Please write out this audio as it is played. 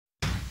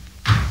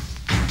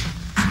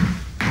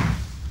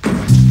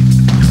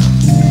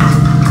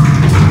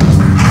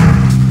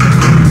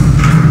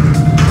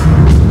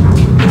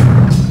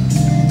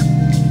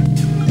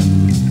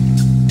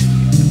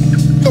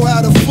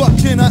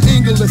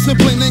in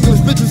plain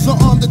English, bitches are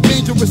armed and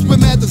dangerous with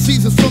mad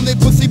diseases, from their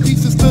pussy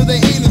pieces to their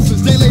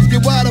anuses. They legs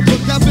get wider,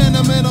 but got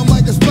venom in them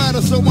like a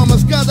spider. So I'm a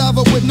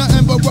skydiver with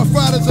nothing but rough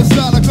riders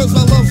inside her. Cause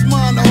I love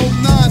mine, the whole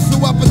nine.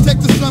 So I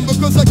protect the sun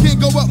because I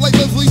can't go up like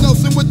Leslie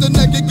Nelson with the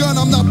naked gun.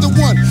 I'm not the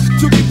one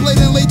to be played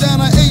and lay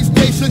down an AIDS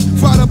patient.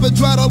 Fried up and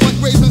dried up like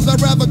raisins.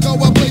 I'd rather go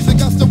out blazing.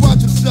 Got to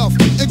watch yourself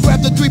and grab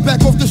the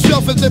 3-pack off the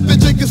shelf. If that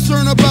bitch ain't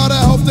concerned about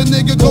her health, the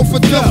nigga go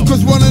for death.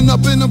 Cause running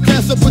up in them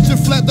cats, I put you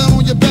flat down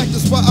on your back.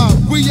 That's why I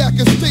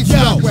react and stay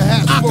strapped with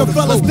hats.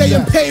 Fellas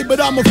staying paid,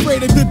 but I'm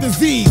afraid of the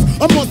disease.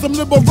 I'm on some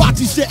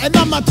Liberace shit, and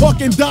I'm not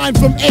talking dying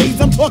from AIDS.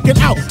 I'm talking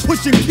out,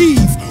 pushing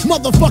keys.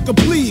 Motherfucker,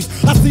 please.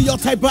 I see your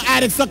type of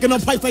addict sucking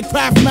on pipes like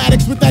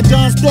Craftmatics with that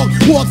John Stark.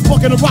 Walks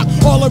fucking a rock,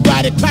 all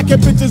erratic. Packing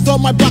bitches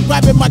on my block,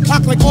 grabbing my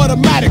cock like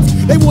automatics.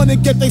 They wanna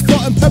get they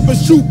salt and pepper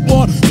shoot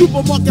on.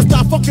 Supermarkets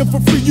start fucking for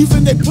free,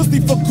 using their pussy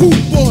for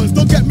coupons.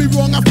 Don't get me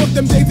wrong, I fuck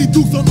them Daisy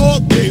Dukes on all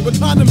day, but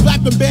condoms,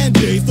 black and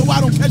band-aids, so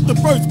I don't catch the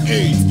first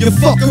AIDS. You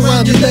fuck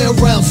around, you lay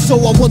around, so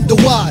I wonder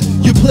why.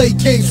 You play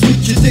games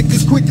with your dick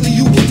as quickly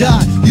you will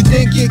die. You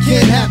think it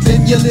can't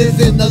happen, you live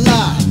in a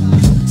lie.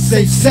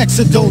 Safe sex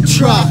or don't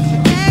try.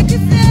 Protect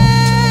yourself,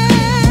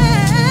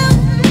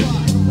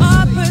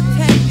 or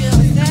protect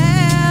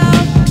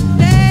yourself.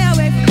 Stay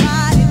away from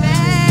body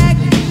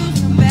bags and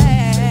use them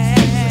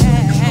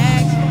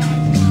bags.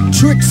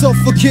 Tricks are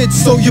for kids,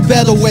 so you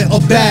better wear a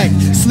bag.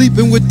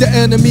 Sleeping with the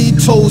enemy,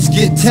 toes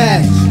get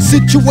tagged.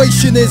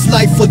 Situation is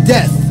life or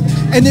death.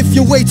 And if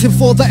you're waiting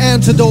for the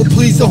antidote,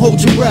 please don't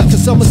hold your breath.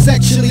 Cause I'm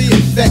sexually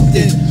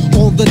infected.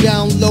 On the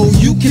down low,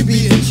 you can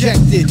be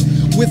injected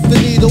with the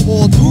needle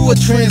or through a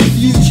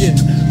transfusion.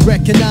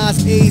 Recognize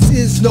AIDS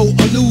is no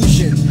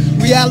illusion.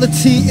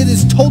 Reality, it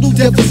is total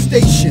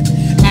devastation.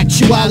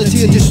 Actuality,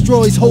 it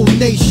destroys whole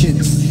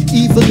nations.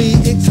 Evilly,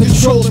 it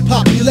controls the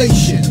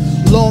population.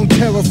 Long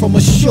terror from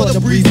a short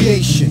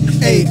abbreviation.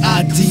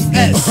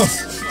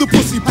 AIDS. The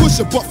pussy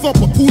pusher, butt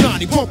thumper,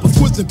 punani pumpers,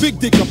 twisting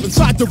big dick up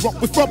inside the rock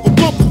with rubber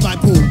bumpers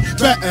like boom.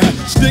 Fat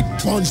ass, stick,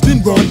 plunge,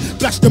 then run.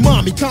 Flash the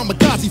mommy,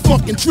 kamikaze,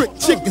 fucking trick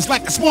chickens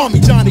like a swarmy.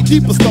 Johnny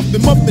Deeper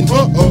stuffing muffin,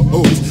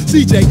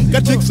 CJ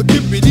got dicks a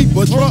kippy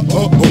deepers,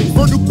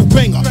 vertical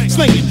banger,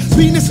 slinging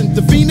Venus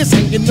into Venus,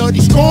 hanging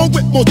nutty strong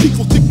with more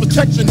equal thick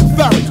protection and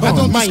Farrakhan. I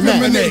don't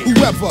discriminate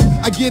whoever.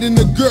 I get in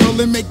the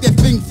girl and make that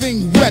thing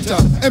wetter,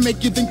 and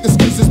make you think the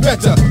skins is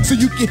better. So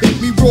you can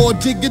hit me raw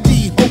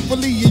diggity.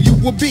 Hopefully you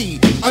will be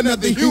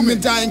another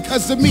human dying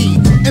cause of me.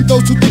 And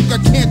those who think I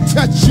can't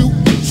touch you,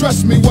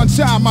 trust me, one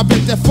time I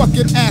bet that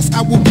fucking ass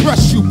I will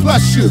crush you.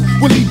 Plus you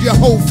will leave your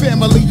whole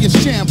family in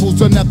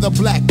shambles. Another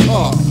black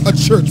car, a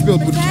church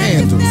filled with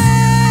candles.